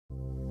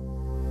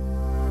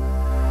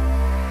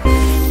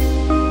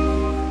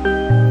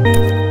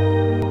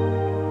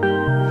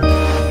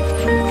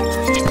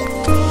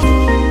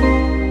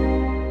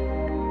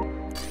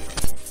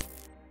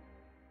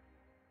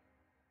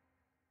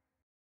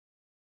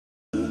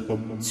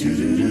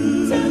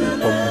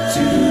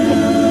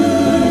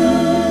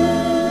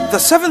The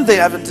Seventh-day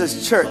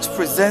Adventist Church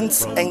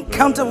presents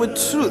Encounter with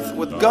Truth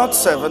with God's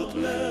servant,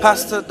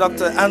 Pastor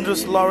Dr.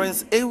 Andrews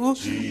Lawrence Ewoo,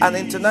 an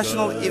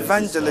international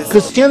evangelist.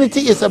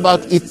 Christianity is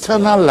about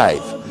eternal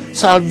life,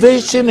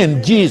 salvation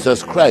in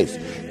Jesus Christ.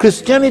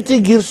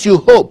 Christianity gives you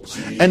hope,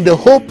 and the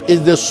hope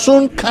is the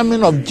soon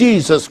coming of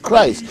Jesus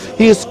Christ.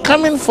 He is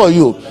coming for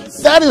you.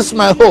 That is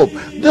my hope.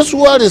 This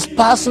world is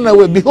passing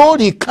away. Behold,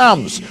 he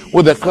comes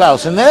with the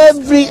clouds, and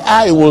every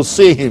eye will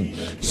see him.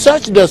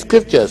 Search the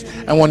scriptures,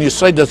 and when you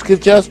search the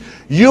scriptures,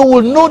 you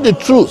will know the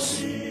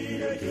truth,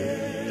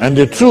 and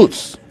the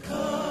truth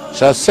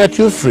shall set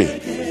you free.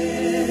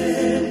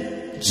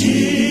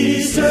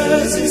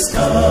 Jesus is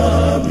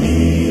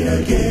coming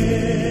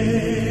again.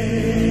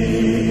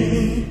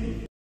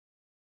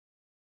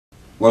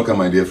 Welcome,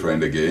 my dear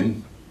friend,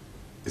 again.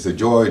 It's a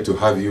joy to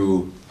have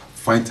you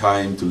find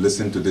time to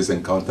listen to this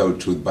Encounter with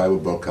Truth Bible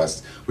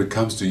broadcast, which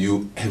comes to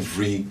you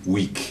every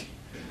week.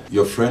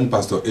 Your friend,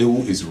 Pastor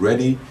Ewoo, is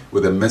ready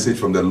with a message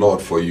from the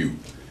Lord for you.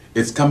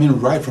 It's coming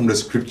right from the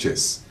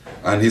scriptures,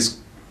 and his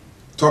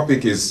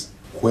topic is,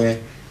 where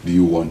do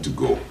you want to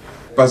go?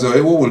 Pastor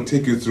Ewoo will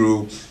take you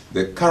through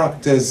the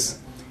characters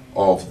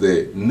of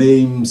the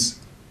names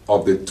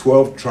of the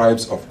 12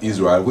 tribes of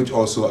Israel, which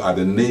also are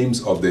the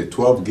names of the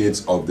 12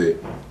 gates of the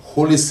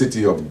holy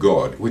city of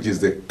God, which is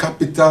the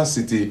capital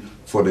city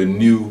for the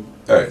new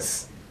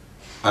earth.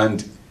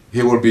 And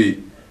he will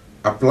be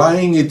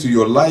applying it to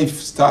your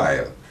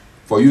lifestyle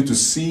for you to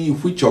see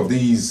which of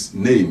these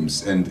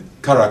names and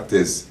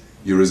characters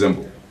you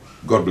resemble.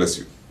 God bless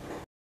you.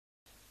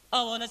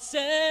 I want to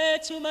say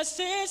to my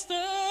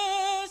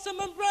sisters and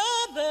my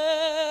brothers,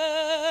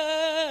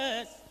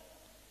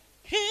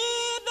 keep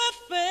the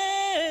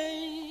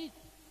faith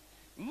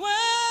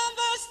when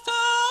the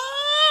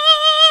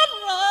storm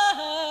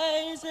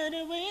rises and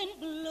the wind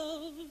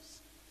blows.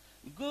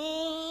 Good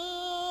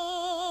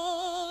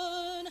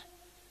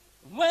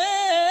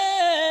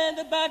when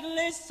the battle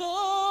is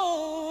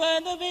so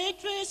and the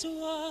victory is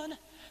won,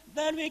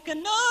 then we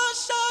can all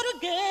shout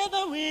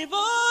together, we've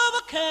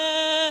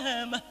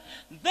overcome.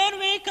 Then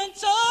we can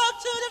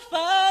talk to the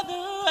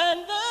Father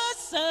and the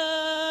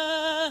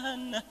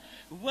Son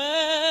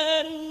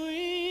when we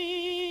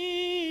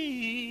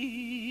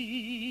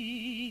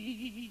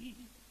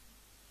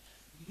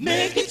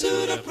make it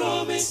to the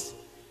promised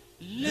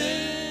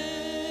land.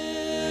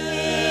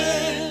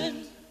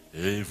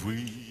 If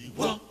we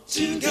Walk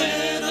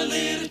together,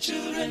 little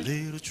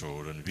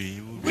children,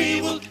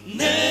 we will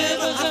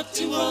never have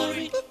to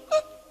worry.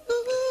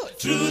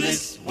 Through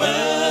this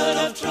world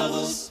of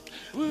troubles,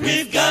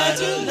 we've got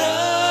to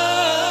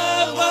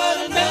love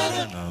one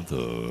another.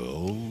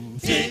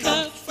 Take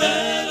our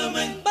fellow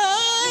men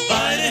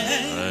by the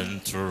hand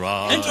and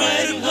try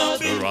to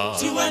help him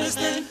to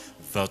understand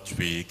that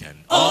we can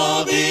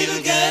all be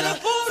together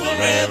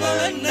forever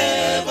and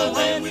ever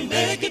when we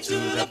make it to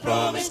the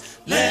promised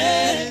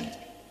land.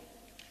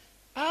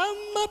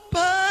 I'm a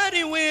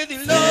party with you,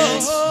 Lord.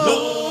 Thanks,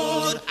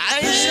 Lord.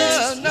 I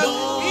shall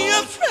not be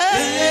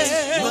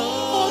afraid.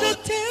 For the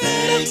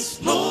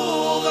thanks,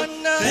 Lord.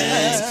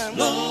 Thanks,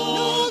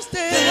 Lord.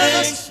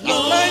 Thanks,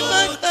 Lord.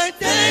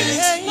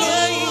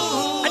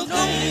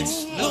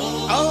 Thanks,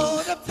 Lord. All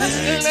the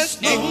pestilence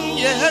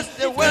yes,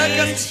 the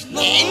workers in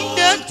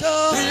the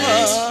door.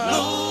 Thanks,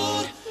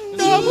 Lord.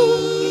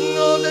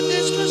 All the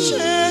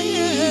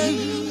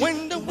destruction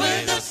when the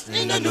weather's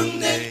in the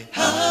noonday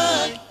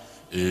high.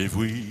 If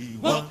we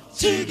walk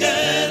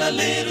together,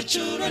 little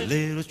children,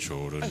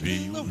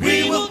 we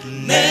will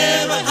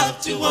never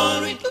have to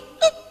worry.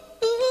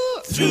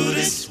 Through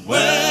this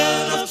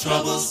world of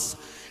troubles,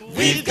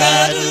 we've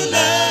got to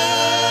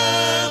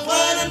love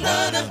one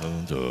another.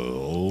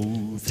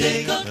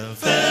 Take a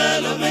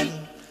fellow man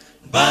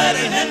by the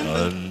hand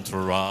and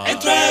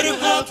try to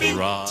help him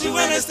to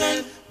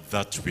understand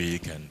that we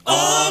can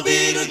all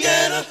be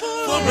together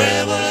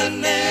forever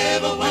and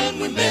ever when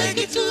we make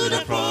it to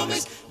the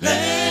promised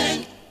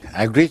land.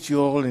 I greet you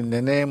all in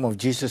the name of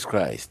Jesus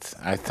Christ.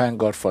 I thank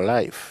God for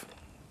life.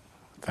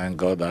 Thank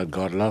God that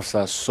God loves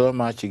us so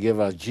much, he gave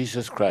us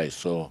Jesus Christ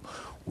so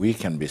we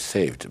can be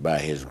saved by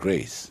his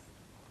grace.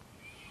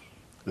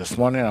 This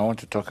morning I want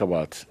to talk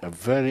about a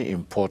very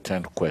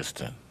important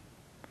question.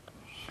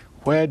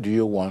 Where do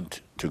you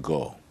want to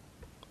go?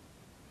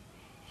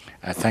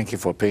 I thank you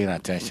for paying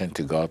attention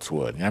to God's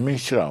word. Nyame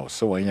shira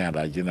so when you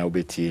are jina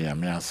obeti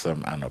nyame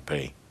asem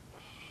anope.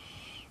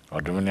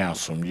 Odomini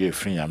asum ye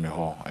free nyame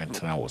ho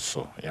entena wo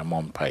so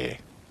yamompaye.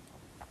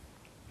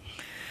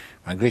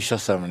 My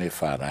gracious Heavenly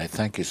Father, I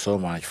thank you so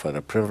much for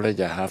the privilege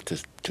I have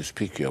to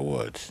speak your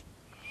words.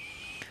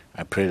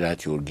 I pray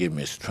that you will give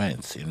me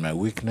strength. In my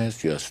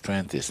weakness, your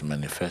strength is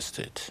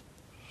manifested.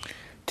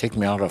 Take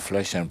me out of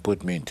flesh and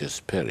put me into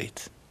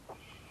spirit.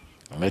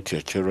 Let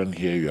your children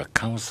hear your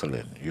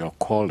counseling, your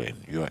calling,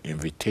 your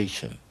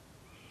invitation.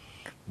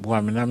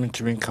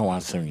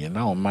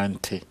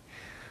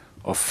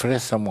 Or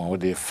fresh someone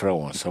with a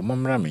frown, so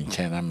Mamma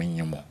Minchana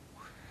Minimo.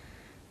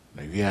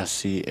 The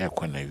VRC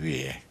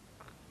Equana.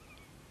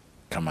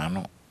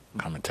 Kamano,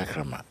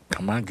 Kamatakrama,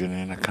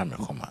 Kamaguna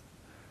Kamakoma,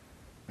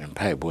 and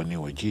Pai Boni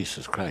with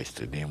Jesus Christ,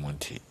 the name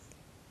Monty.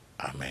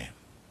 Amen.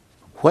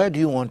 Where do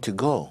you want to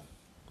go?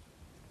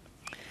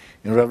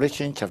 In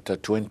Revelation chapter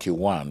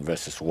 21,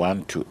 verses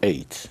 1 to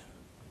 8,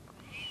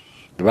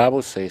 the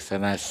Bible says,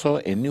 "And I saw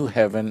a new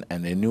heaven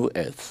and a new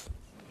earth.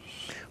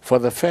 For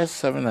the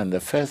first heaven and the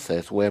first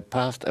earth were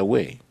passed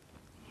away,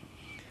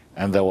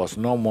 and there was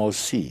no more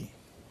sea.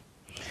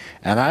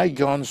 And I,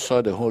 John,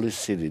 saw the holy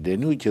city, the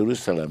new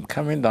Jerusalem,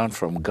 coming down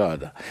from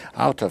God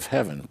out of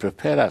heaven,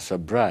 prepared as a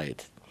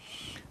bride,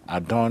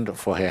 adorned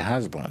for her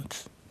husband.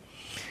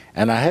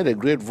 And I heard a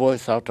great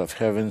voice out of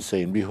heaven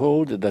saying,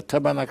 Behold, the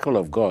tabernacle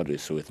of God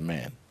is with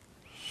men.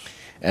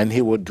 And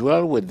he will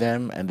dwell with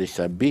them, and they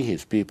shall be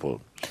his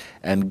people.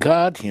 And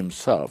God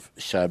himself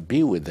shall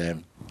be with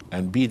them,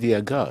 and be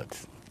their God.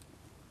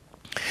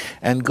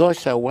 And God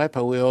shall wipe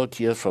away all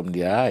tears from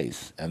their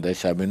eyes, and there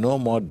shall be no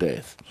more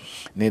death,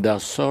 neither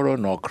sorrow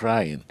nor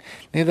crying,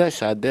 neither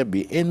shall there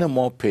be any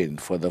more pain,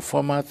 for the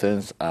former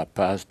things are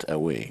passed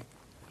away.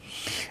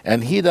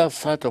 And he that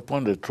sat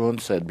upon the throne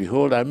said,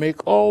 Behold, I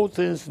make all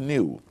things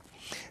new.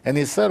 And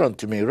he said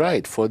unto me,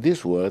 Write, for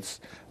these words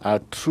are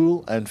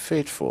true and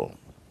faithful.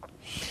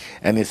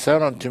 And he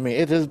said unto me,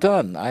 It is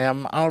done. I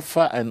am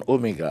Alpha and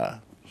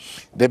Omega,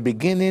 the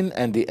beginning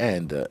and the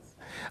end.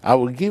 I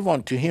will give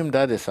unto him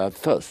that is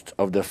athirst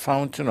of the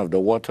fountain of the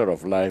water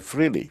of life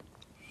freely.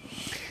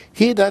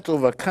 He that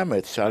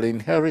overcometh shall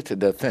inherit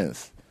the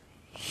things,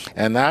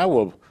 and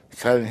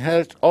shall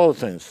inherit all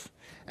things,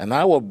 and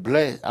I will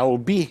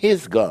be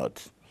his God,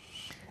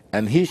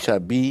 and he shall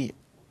be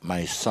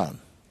my son."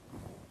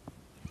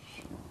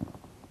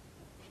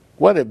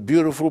 What a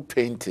beautiful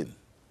painting.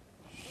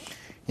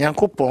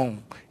 Yankopon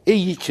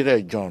eyi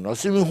kire John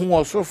osimi hu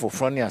oso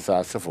foforo ne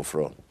asase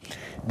foforo.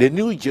 The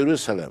New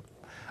Jerusalem,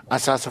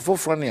 asase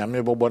foforo ne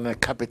amebobo na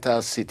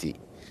capital city.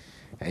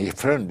 And you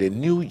friend the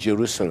New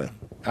Jerusalem,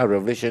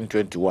 Revelation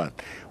 21.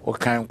 What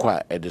kind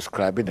kwa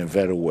describing it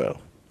very well.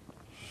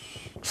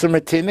 So me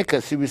tene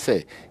kasi bi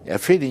say, ya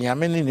fedi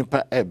nyame ni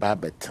nipa eba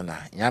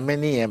betena, nyame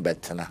ni yen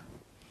betena.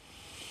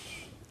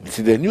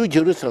 Nti the New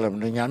Jerusalem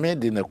no nyame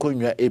de na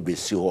konwa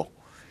ebesi ho.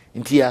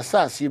 Nti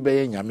asase be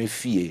ye nyame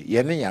fie,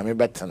 ye ne nyame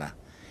betena.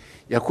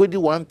 Yakodi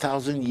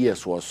 1000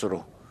 years wo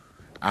soro.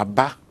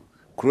 Aba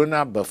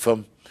krona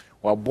bafam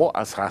wabo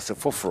asase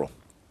foforo.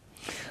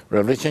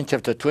 Revelation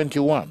chapter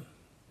 21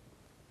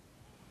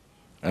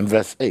 and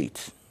verse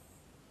 8.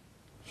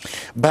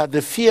 But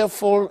the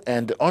fearful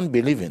and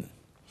unbelieving,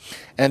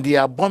 and the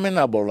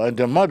abominable, and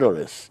the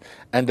murderers,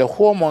 and the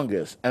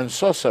whoremongers, and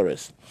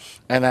sorcerers,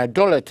 and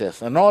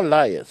idolaters, and all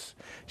liars,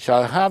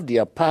 shall have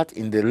their part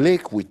in the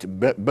lake which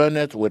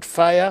burneth with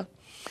fire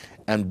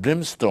and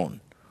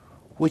brimstone,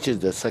 which is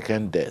the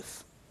second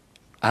death.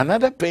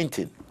 Another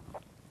painting.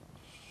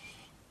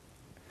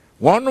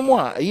 One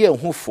more a year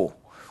hufo,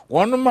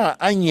 one more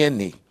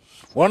anyeni,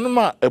 one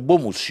more a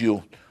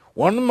bomusio,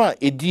 one more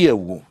a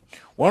Ewoo,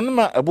 one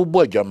more a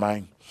bubo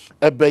jamai,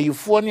 a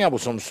bayufonia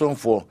was some song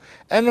for,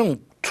 and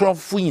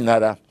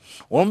Trofuinara,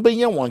 one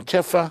benya one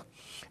chefa,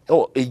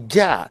 or a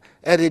jar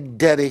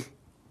eridere,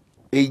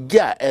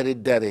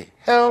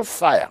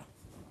 hellfire.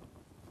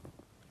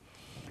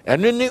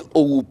 And any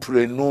Ewoo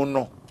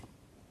prenono.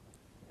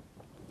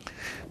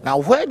 Now,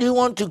 where do you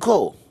want to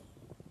go?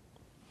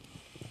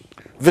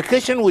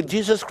 Vacation with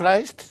Jesus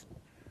Christ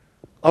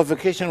or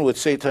vacation with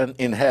Satan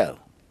in hell?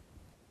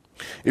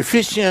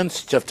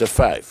 Ephesians chapter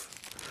 5.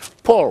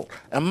 Paul,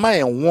 am I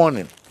a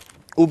warning?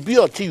 Ubi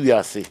or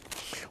say,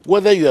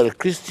 whether you are a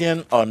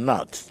Christian or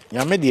not.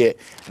 Yamedie,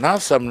 now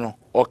some no,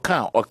 or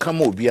come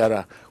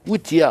obiara,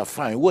 with ya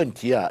fine,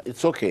 went ya,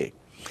 it's okay.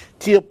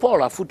 Tia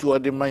Paul a foot to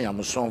the man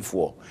I'm song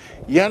for.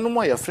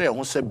 Yanuma your friend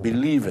who said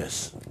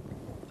believers.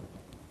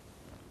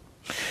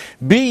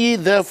 Be ye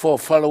therefore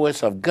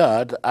followers of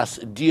God as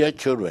dear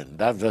children.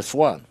 That's verse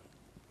 1.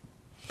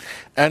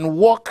 And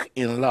walk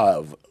in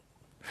love,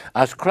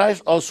 as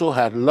Christ also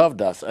had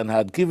loved us and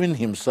had given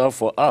himself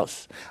for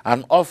us,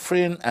 an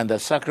offering and a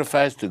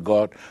sacrifice to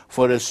God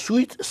for a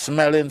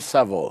sweet-smelling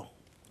savour.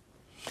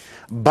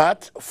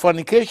 But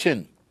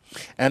fornication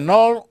and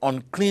all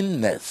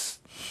uncleanness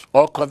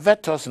or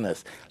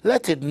covetousness,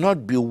 let it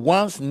not be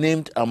once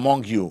named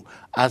among you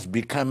as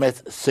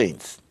becometh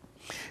saints.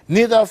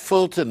 Neither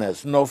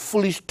filthiness, nor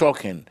foolish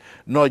talking,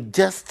 nor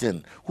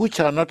jesting, which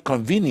are not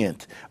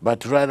convenient,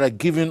 but rather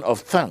giving of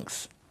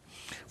thanks.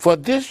 For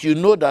this you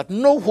know that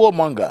no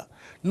whoremonger,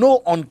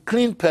 no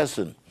unclean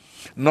person,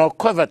 nor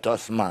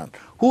covetous man,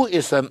 who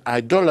is an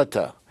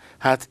idolater,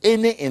 hath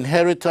any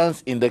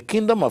inheritance in the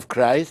kingdom of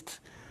Christ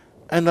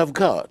and of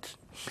God.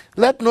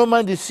 Let no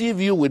man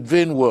deceive you with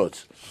vain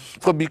words.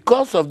 For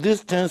because of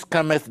these things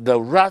cometh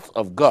the wrath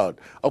of God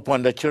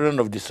upon the children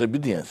of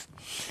disobedience.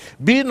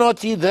 Be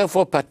not ye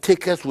therefore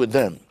partakers with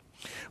them.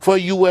 For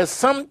you were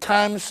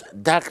sometimes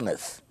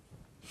darkness,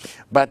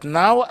 but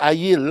now are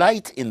ye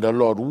light in the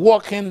Lord,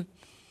 walking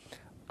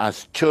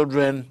as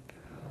children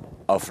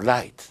of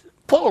light.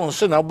 Paul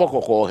said, "Na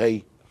boko ko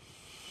hey.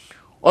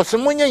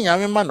 Osemunya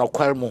nyame ma no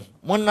kwar mu,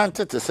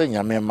 monante te se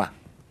nyame ma.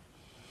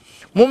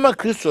 Moma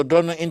Kristo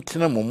do no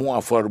intina mumu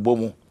aforbo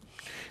mu.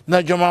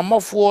 Na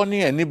dwamamofo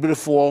ne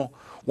anibrefo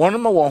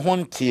wonma wo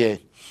hontie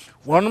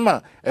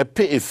wonma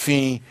epe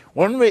efin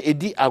wonma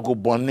edi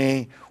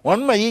agobone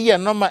wonma yiye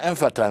noma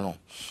emfata no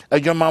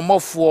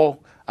adwamamofo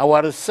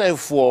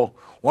awaresefo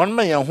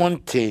wonma ye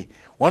honte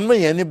wonma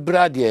ye ni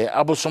brade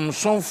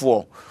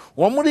abosomsomfo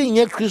wonmuri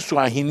nye Kristo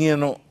ahenie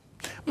no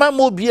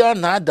mama obia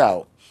na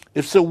adaw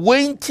if se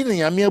wenti ne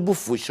yame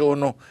abufu hyew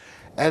no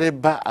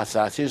ereba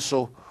asase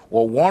so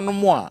wo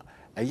wonmo a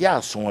eya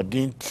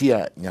asodin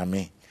tia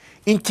nyame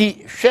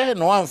inti hwe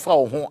no amfa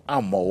wo ho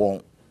ammo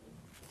won.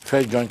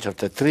 1 John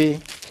chapter 3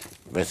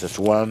 verses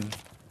 1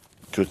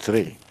 to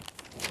 3.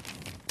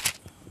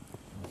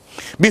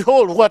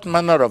 Behold, what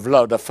manner of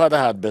love the Father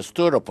had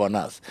bestowed upon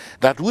us,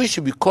 that we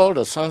should be called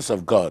the sons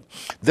of God.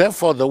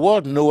 Therefore the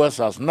world knoweth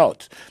us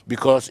not,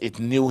 because it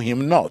knew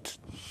him not.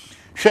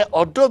 She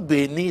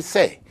odobe ni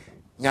se,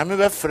 nyame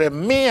befre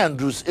me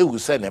Andrews Ewoo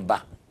se ne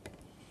ba.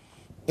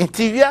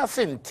 Inti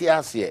wiase nti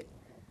ase.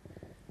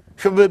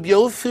 She bebia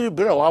ofiri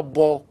bra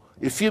wabo,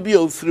 ifie bia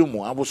ofiri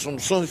mu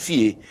abosomson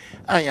fie,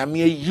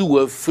 anyame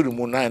ayiwa ofiri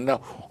mu na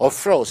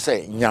ofre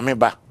se nyame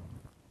ba.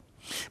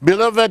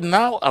 Beloved,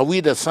 now are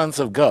we the sons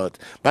of God,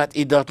 but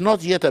it doth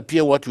not yet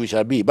appear what we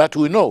shall be. But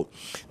we know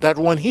that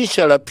when he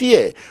shall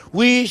appear,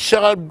 we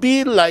shall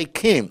be like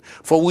him,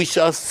 for we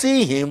shall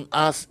see him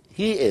as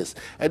he is.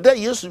 And that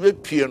used to be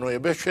piano,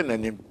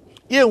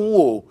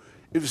 Ewoo,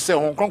 if you say,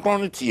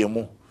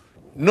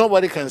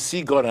 nobody can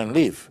see God and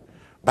live.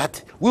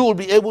 But we will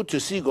be able to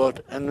see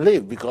God and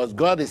live because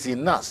God is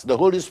in us. The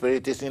Holy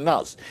Spirit is in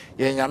us.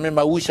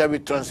 We shall be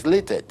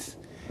translated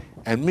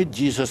and meet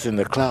Jesus in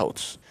the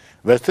clouds.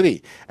 Verse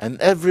 3, and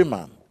every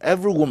man,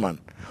 every woman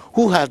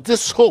who has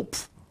this hope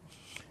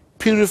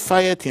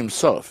purifieth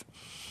himself,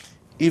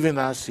 even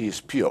as he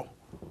is pure.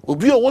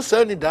 Ubio was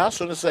only that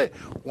so say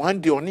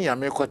one day only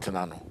yame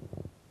kwatenano.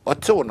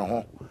 Ote no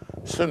ho,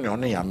 so ne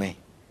only yame.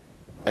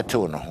 Ete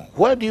no ho.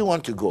 Where do you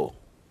want to go?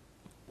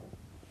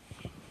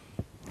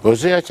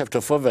 Hosea chapter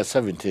 4 verse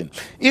 17.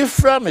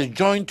 Ephraim is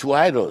joined to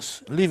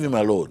idols, leave him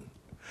alone.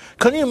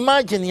 Can you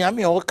imagine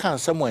yame or can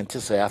someone to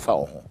say afa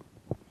ho?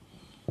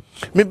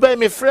 Me buy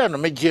me friend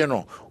me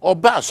geno or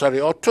ba sorry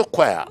or to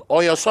choir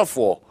or your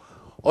software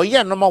or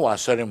ya no ma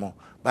sorry mo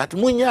but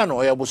munya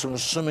no ya busum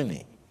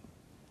sumini.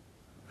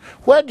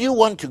 Where do you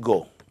want to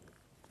go?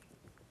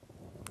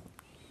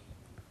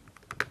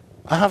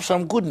 I have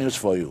some good news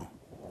for you.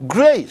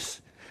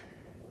 Grace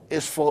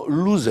is for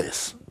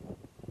losers.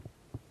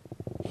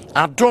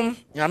 Adom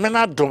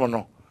yamena adom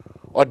no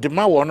or de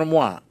ma wono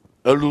mo a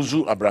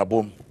eluzu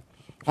abrabom.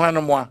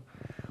 Hono mo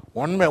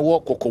won me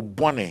wo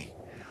kokobone.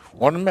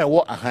 One may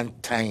walk a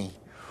hand time,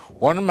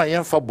 one may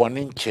yen for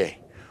boninche,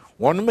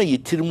 one may ye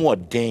till more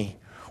day,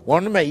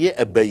 one may ye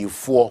a bay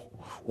for,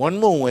 one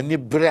more when ye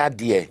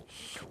bradier,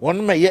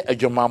 one may ye a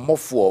jomamo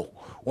for,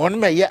 one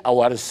may ye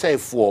our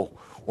safe for,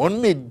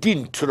 one may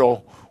din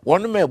tro,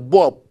 one may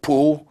bob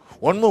pool,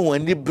 one more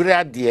when ye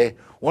bradier,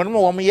 one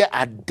more may ye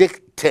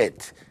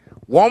addicted,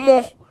 one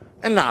more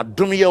and now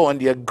do me on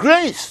their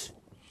grace.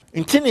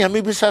 In Tinia,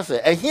 maybe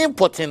say, a him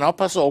put in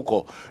upper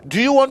circle.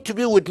 Do you want to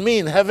be with me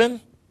in heaven?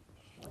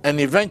 And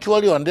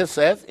eventually on this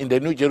earth, in the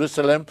New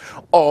Jerusalem,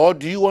 or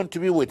do you want to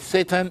be with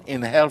Satan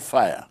in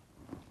hellfire?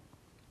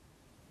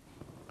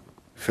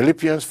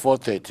 Philippians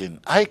 4:13.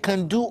 I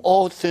can do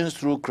all things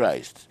through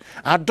Christ.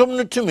 I don't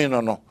know to me,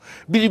 no.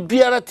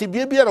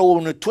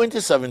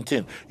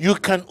 2017, you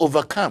can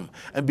overcome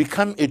and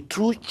become a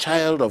true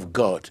child of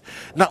God.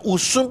 Now,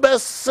 usumba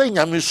say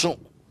nyamisu.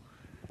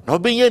 No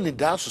be any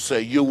doubt to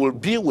say you will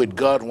be with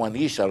God when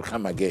he shall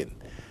come again.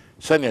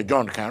 Sanya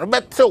John can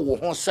but wo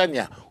ho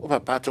sanya o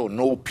papa to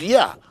no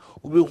pia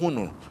we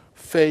hunu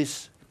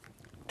face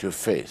to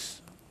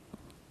face.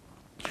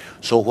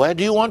 So where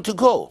do you want to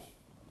go?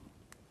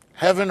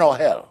 Heaven or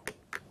hell?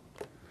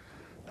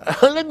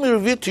 Let me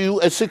reveal to you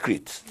a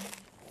secret.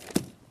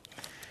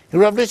 In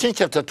Revelation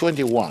chapter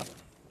 21,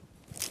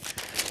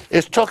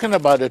 it's talking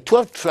about the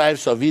 12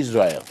 tribes of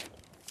Israel.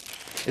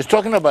 It's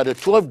talking about the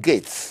 12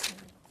 gates.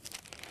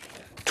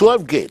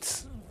 12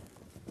 gates.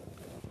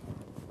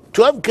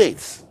 12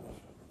 gates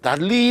that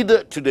lead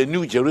to the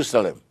New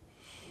Jerusalem.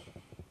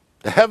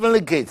 The heavenly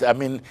gate,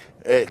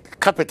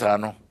 capital,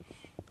 no?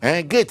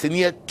 Gate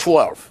near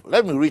 12.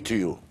 Let me read to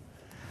you.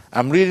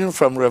 I'm reading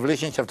from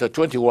Revelation chapter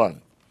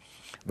 21,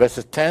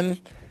 verses 10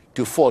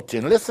 to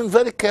 14. Listen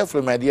very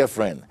carefully, my dear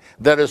friend.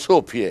 There is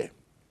hope here.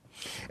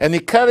 And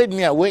he carried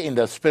me away in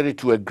the spirit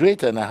to a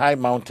great and a high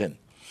mountain,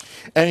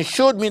 and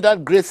showed me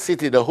that great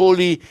city, the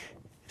holy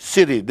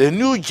city, the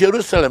New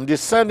Jerusalem,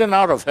 descending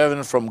out of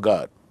heaven from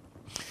God,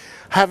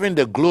 having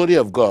the glory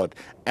of God,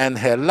 and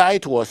her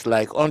light was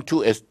like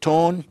unto a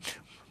stone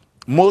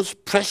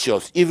most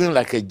precious, even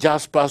like a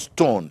jasper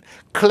stone,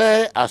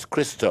 clear as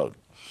crystal,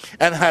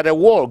 and had a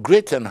wall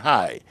great and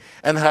high,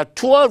 and had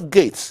 12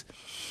 gates,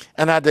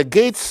 and at the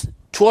gates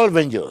 12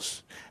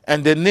 angels,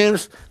 and the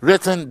names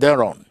written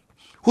thereon,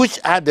 which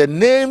are the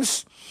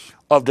names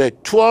of the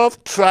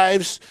 12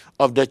 tribes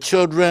of the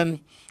children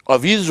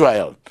of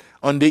Israel.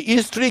 On the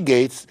east 3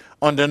 gates,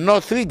 on the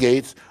north 3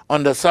 gates,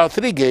 on the south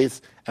 3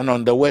 gates, and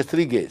on the west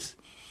 3 gates.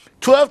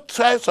 12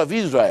 tribes of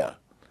Israel.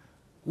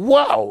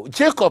 Wow,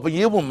 Jacob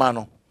yebu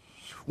mano.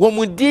 When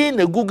we did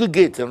the Google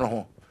gate,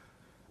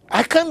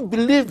 I can't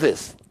believe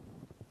this.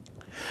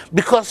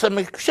 Because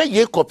I'm sure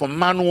Jacob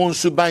man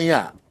wants to buy.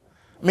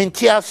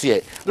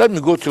 Let me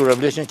go to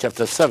Revelation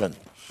chapter 7.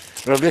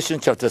 Revelation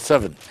chapter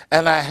 7.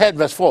 And I heard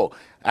verse 4.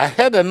 I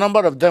heard a number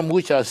of them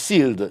which are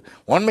sealed.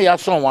 One may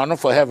have sown, one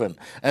for heaven.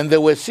 And they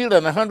were sealed,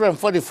 and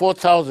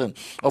 144,000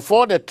 of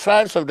all the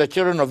tribes of the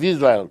children of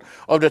Israel,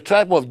 of the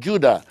tribe of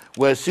Judah,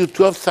 were sealed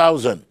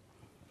 12,000.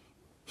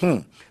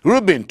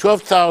 Reuben,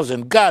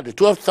 12,000. Gad,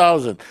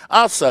 12,000.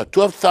 Asa,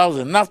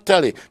 12,000.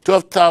 Naphtali,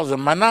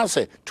 12,000.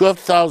 Manasseh,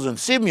 12,000.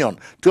 Simeon,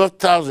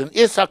 12,000.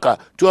 Issachar,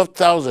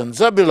 12,000.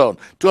 Zebulun,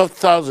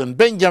 12,000.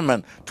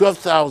 Benjamin,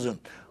 12,000.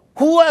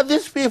 Who are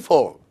these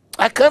people?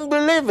 I can't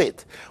believe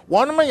it.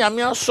 One man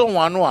yamia so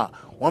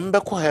one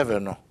beko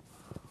heaven no.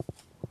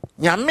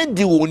 Nyame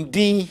di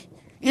wondi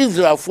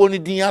Israel fo ni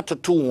din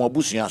atoto won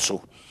abusua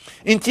so.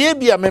 Nti e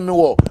bia me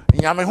wo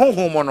nyame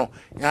honhom no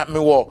me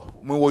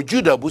wo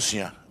Judah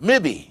abusua.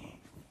 Maybe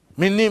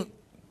minim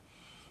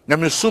na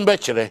me sumbe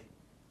kire.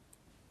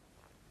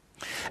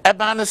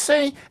 Eba na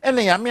say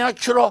ene nyame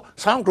atworo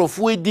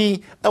sankrofo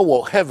din e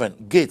wo heaven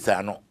gate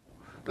ano.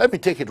 Let me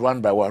take it one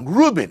by one.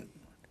 Reuben,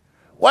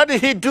 what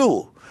did he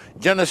do?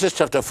 Genesis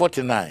chapter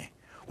 49.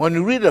 When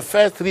you read the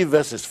first 3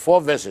 verses,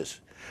 4 verses,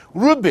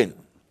 Reuben,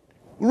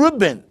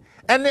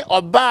 and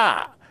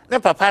Oba, ne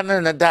papa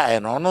ne die,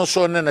 no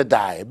so ne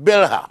die,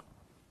 Bilhah.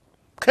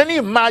 Can you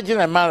imagine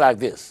a man like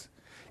this?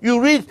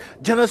 You read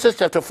Genesis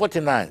chapter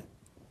 49.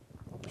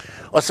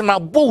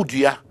 Osama bold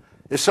ya,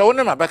 so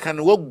one my back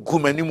and work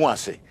gumani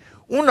muase.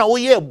 Una wo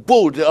ye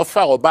bold of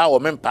our Oba or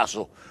men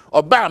paso,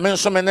 Oba men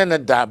so men ne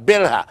die,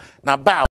 Bilhah, na ba.